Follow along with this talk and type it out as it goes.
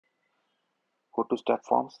Go to step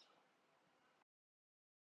forms.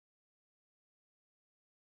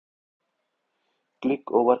 Click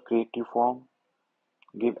over creative form.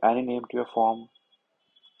 Give any name to your form.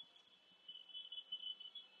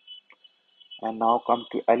 And now come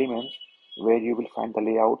to elements where you will find the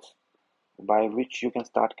layouts by which you can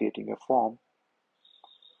start creating a form.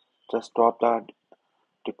 Just drop the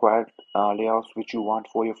required layouts which you want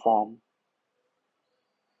for your form.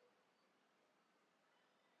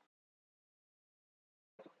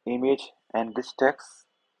 Image and this text.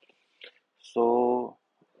 So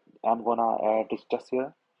I'm gonna add this text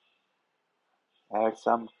here. Add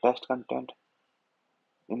some text content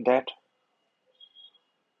in that.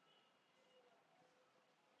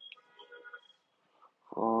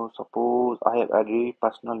 Suppose I have added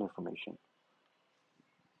personal information.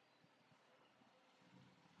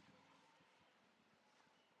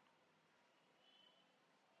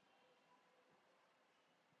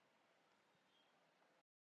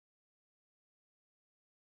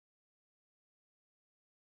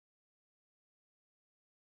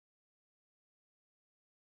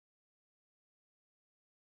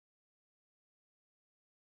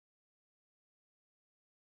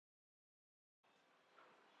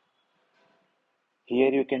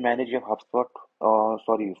 Here you can manage your HubSpot,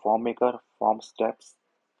 form maker, form steps.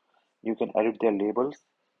 You can edit their labels,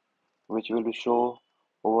 which will be show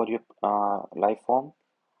over your live form.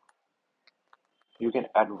 You can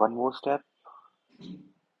add one more step.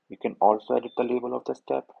 You can also edit the label of the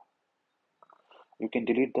step. You can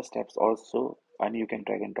delete the steps also, and you can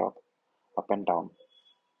drag and drop up and down.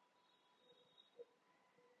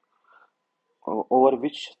 Over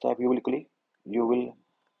which tab you will click, you will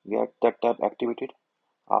get that tab activated.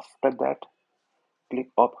 After that, click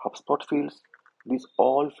up HubSpot fields. These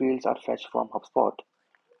all fields are fetched from HubSpot,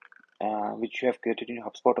 which you have created in your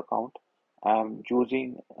HubSpot account. I'm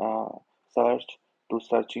using search to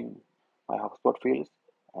searching my HubSpot fields,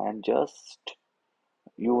 and just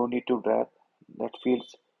you need to drag that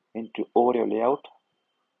fields into over your layout.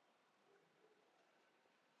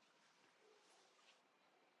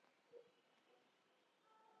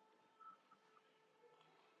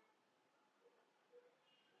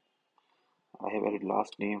 I have added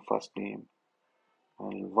last name, first name,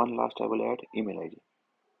 and one last I will add email ID.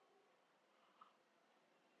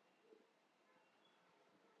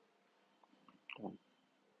 And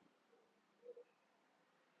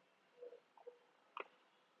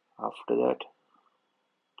after that,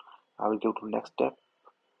 I will go to next step.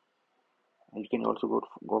 You can also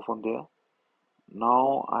go from there.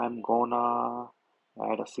 Now I'm gonna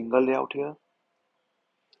add a single layout here,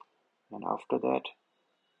 and after that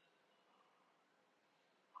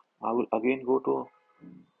I will again go to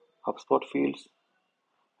HubSpot fields,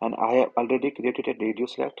 and I have already created a radio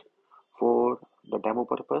select for the demo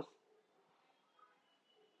purpose.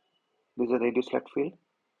 This is a radio select field.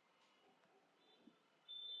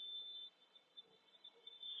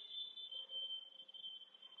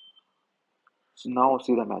 So now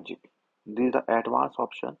see the magic. This is the advanced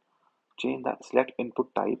option. Change the select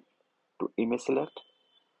input type to image select.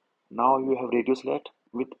 Now you have radio select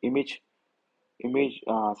with image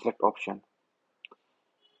select option.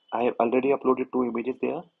 I have already uploaded two images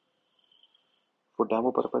there for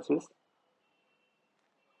demo purposes.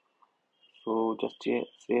 So just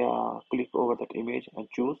click over that image and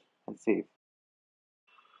choose and save.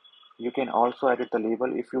 You can also edit the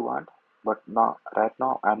label if you want, but now right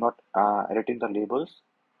now I'm not editing the labels.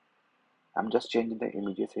 I'm just changing the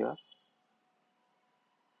images here.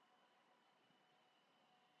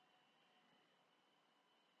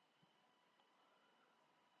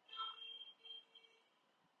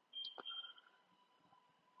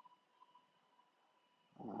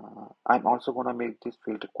 I'm also gonna make this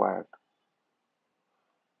field required.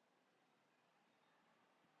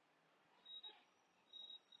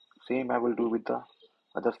 Same I will do with the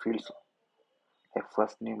other fields, like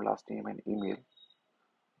first name, last name, and email.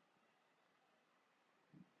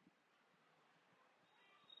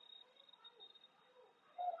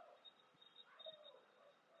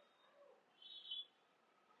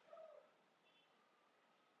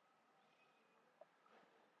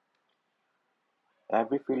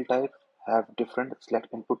 Every field type have different select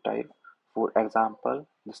input type. For example,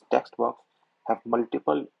 this text box have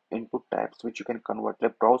multiple input types which you can convert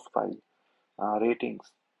like browse file,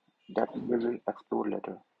 ratings that we will explore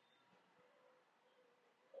later.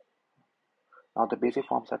 Now the basic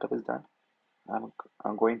form setup is done.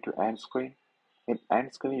 I'm going to end screen. In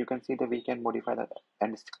end screen, you can see that we can modify the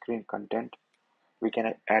end screen content. We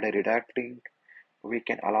can add a redirect link. We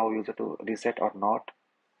can allow user to reset or not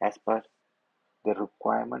as per their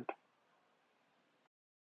requirement.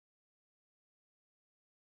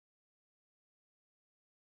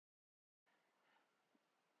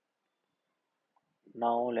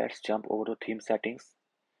 Now let's jump over to theme settings.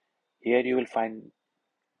 Here you will find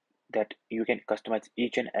that you can customize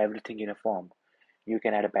each and everything in a form. You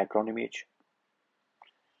can add a background image.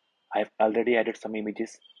 I've already added some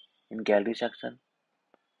images in gallery section,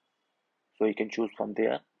 so you can choose from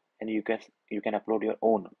there, and you can upload your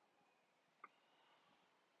own.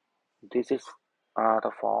 This is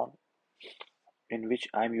the form in which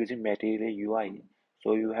I'm using Material UI.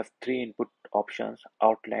 So you have three input options: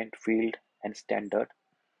 outline, field, and standard,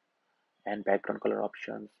 and background color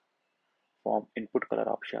options, form input color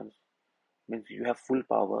options. Means you have full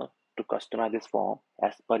power to customize this form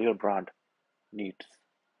as per your brand needs.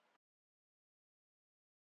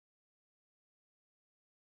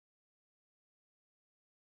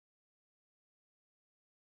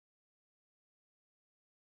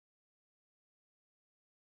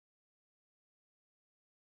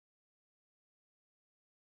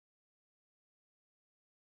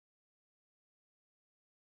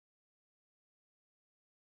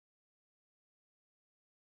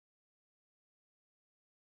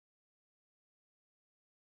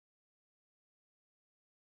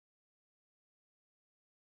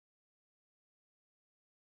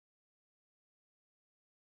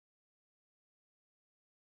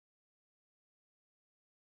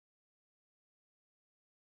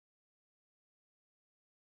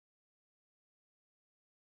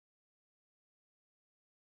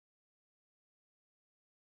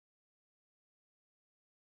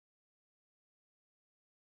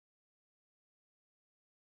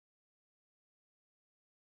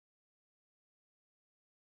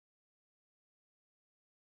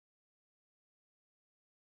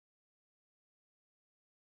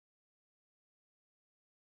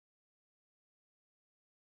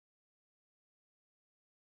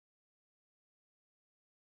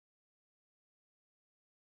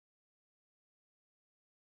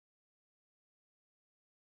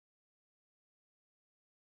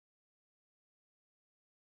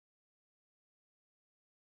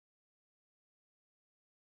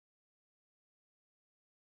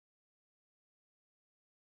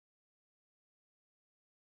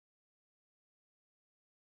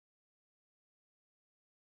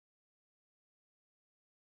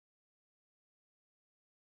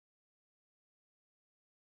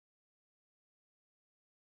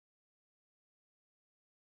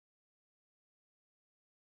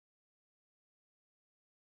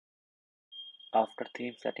 After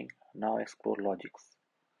theme setting, now explore logics.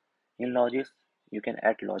 In logics, you can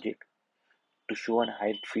add logic to show and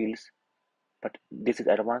hide fields, but this is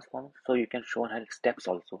advanced form, so you can show and hide steps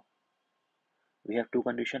also. We have two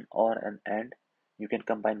condition or an and. You can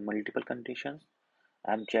combine multiple conditions.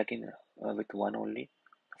 I'm checking with one only.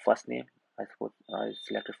 First name, I suppose I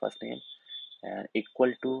selected first name, and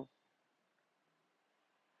equal to,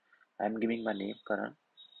 I'm giving my name Karan.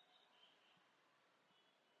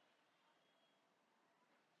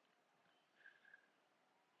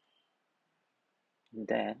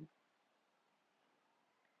 Then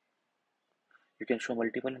you can show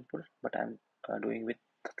multiple inputs, but I'm doing with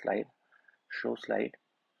the slide, show slide,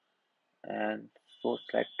 and show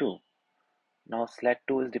slide 2. Now slide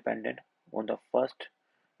 2 is dependent on the first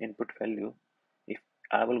input value. If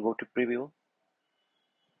I will go to preview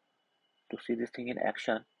to see this thing in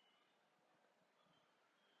action,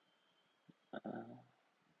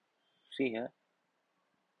 see here,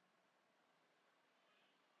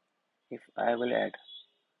 if I will add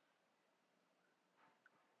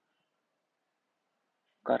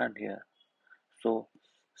current here, so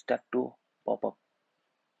step 2 pop up.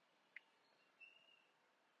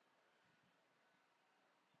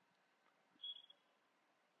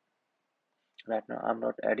 Right now I'm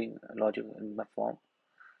not adding logic in my form,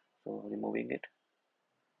 so removing it,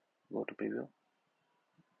 go to preview.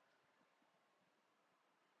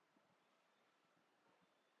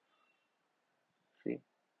 See,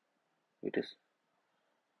 it is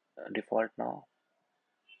default now.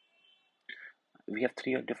 We have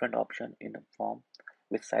three different options in the form: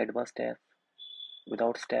 with sidebar steps,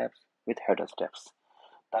 without steps, with header steps.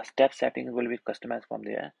 The step settings will be customized from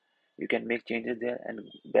there. You can make changes there and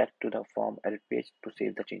back to the form edit page to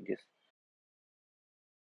save the changes.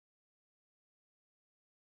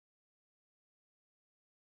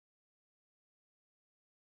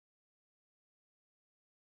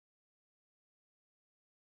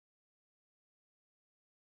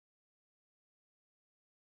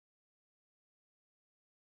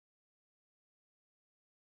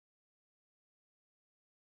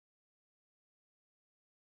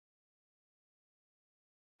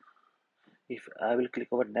 If I will click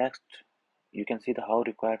over next, you can see the how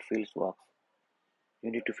required fields works.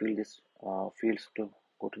 You need to fill this fields to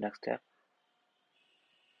go to next step.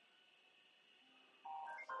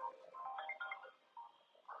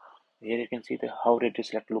 Here you can see how ready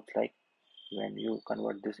select looks like when you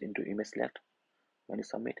convert this into image select. When you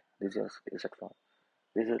submit, this is reset form.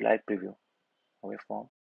 This is live preview of a form.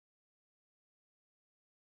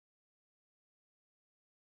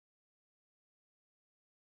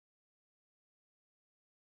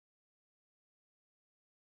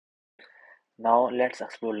 Now let's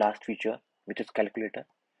explore last feature, which is calculator.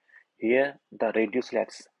 Here the radius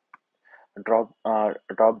lets drop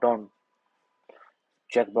down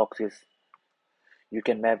checkboxes you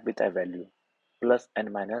can map with a value, plus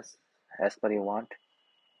and minus as per you want.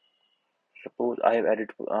 Suppose I have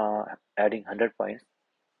adding 100 points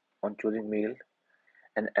on choosing male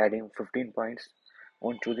and adding 15 points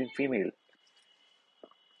on choosing female.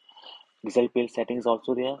 Result page setting is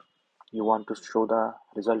also there. You want to show the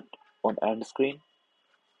result on end screen,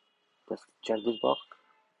 just check this box.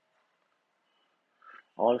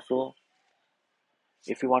 Also,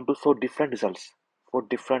 if you want to show different results for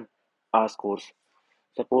different scores,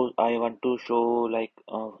 suppose I want to show like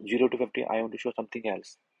 0 to 50, I want to show something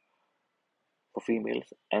else for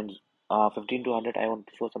females, and 15 to 100, I want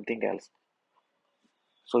to show something else.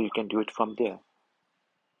 So you can do it from there.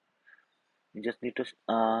 You just need to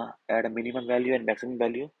add a minimum value and maximum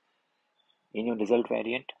value in your result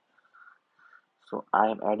variant. So I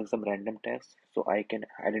am adding some random text so I can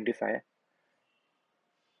identify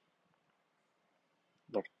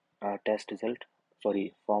the test result,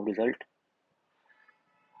 sorry, form result.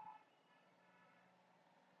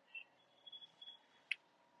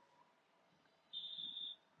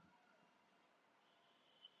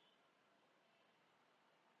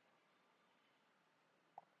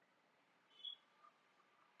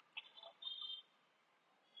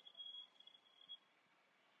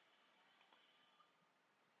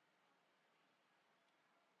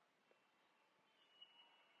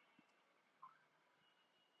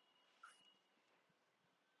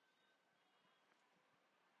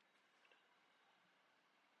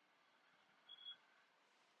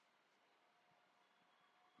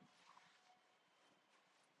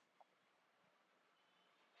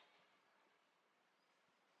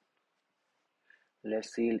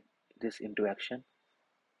 Let's see this into action.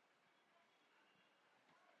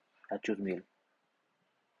 I choose male.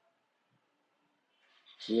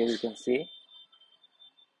 Here you can see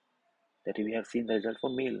that we have seen the result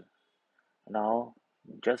for male. Now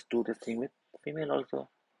just do this thing with female also.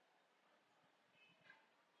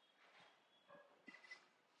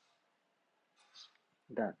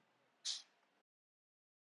 Done.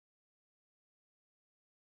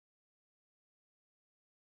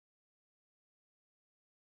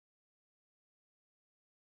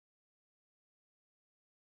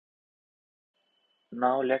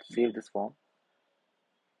 Now let's save this form.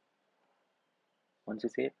 Once you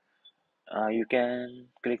save, you can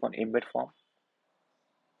click on embed form.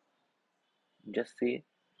 Just see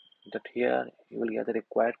that here you will get the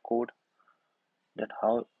required code that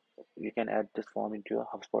how you can add this form into your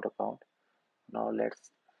HubSpot account. Now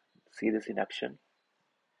let's see this in action.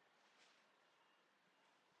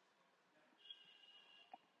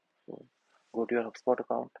 So go to your HubSpot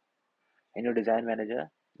account in your design manager.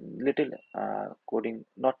 Little coding,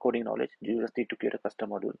 not coding knowledge. You just need to create a custom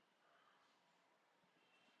module.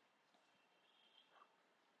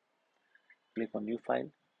 Click on new file,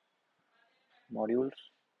 modules.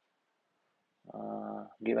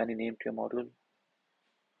 Give any name to your module.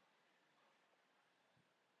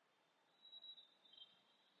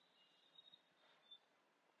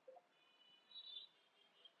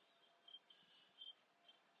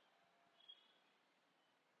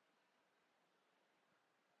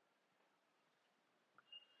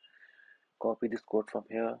 Copy this code from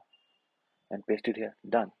here and paste it here.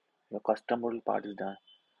 Done. Your custom module part is done.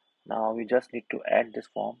 Now we just need to add this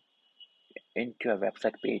form into a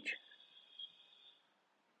website page.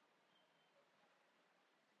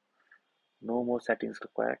 No more settings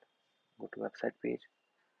required. Go to website page.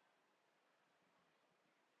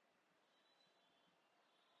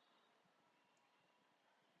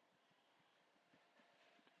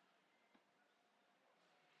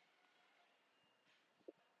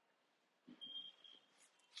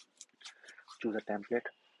 Choose a template.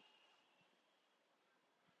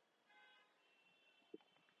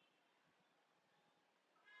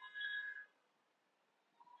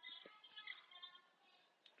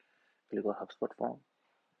 Click on HubSpot form.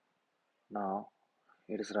 Now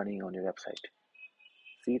it is running on your website.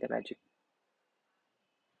 See the magic.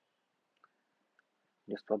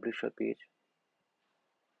 Just publish your page.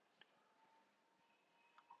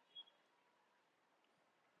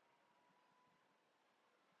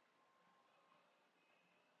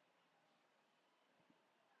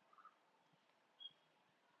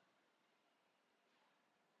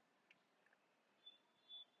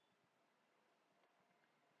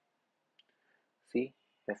 See,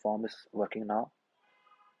 your form is working now.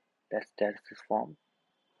 That's this form.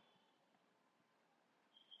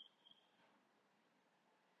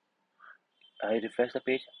 I refresh the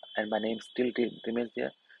page and my name still remains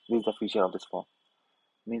there. This is the feature of this form.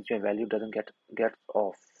 Means your value doesn't get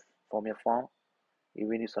off from your form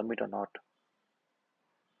even you submit or not.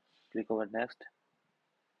 Click over next.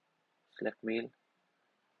 Select mail.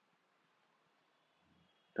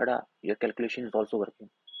 Tada! Your calculation is also working.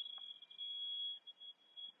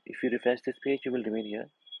 If you refresh this page, you will remain here.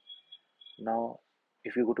 Now,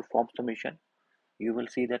 if you go to form submission, you will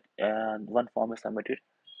see that one form is submitted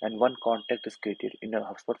and one contact is created in your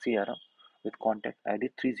HubSpot CRM with contact ID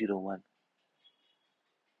 301.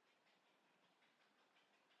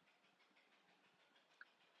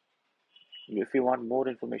 If you want more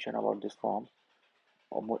information about this form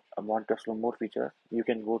or want to explore more features, you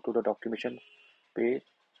can go to the documentation page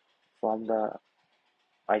from the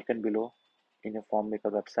icon below in your form maker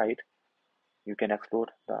website. You can explore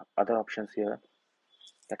the other options here,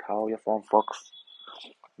 that how your form works, I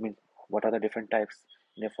mean what are the different types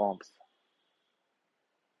in your forms.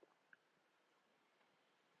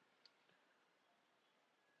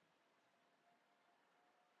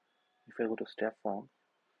 If I go to step form,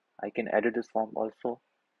 I can edit this form also.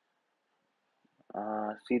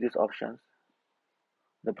 See these options.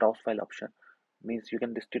 The browse file option means you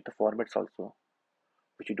can restrict the formats also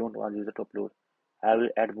which you don't want user to upload. I will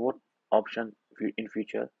add more options in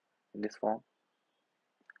future in this form.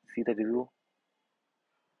 See the review.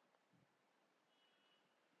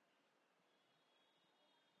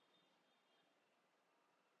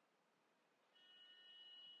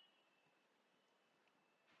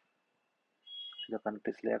 See the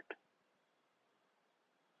country select,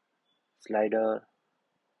 slider,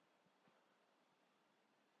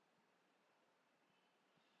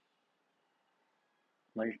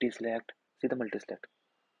 multi-select. See the multi-select.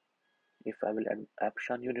 If I will add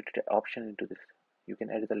option, you need to add option into this. You can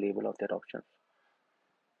edit the label of that option.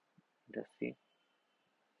 Just see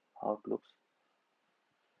how it looks.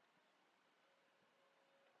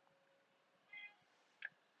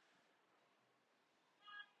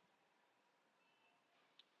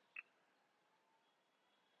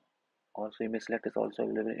 Also, image select is also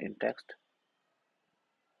available in text.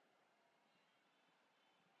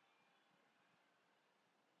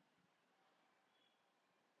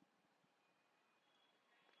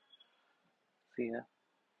 See here.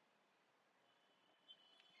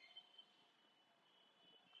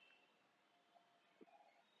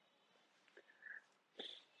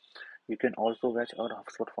 You can also watch our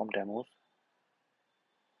HubSpot form demos.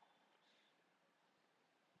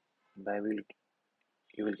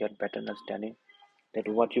 You will get better understanding that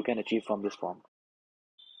what you can achieve from this form.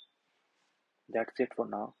 That's it for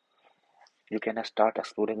now. You can start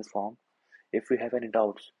exploring this form. If you have any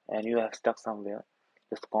doubts and you are stuck somewhere,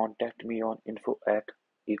 just contact me on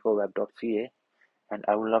info@ecoweb.ca and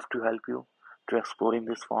I would love to help you to exploring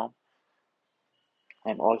this form.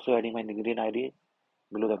 I'm also adding my LinkedIn ID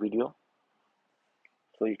below the video,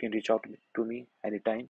 so you can reach out to me anytime.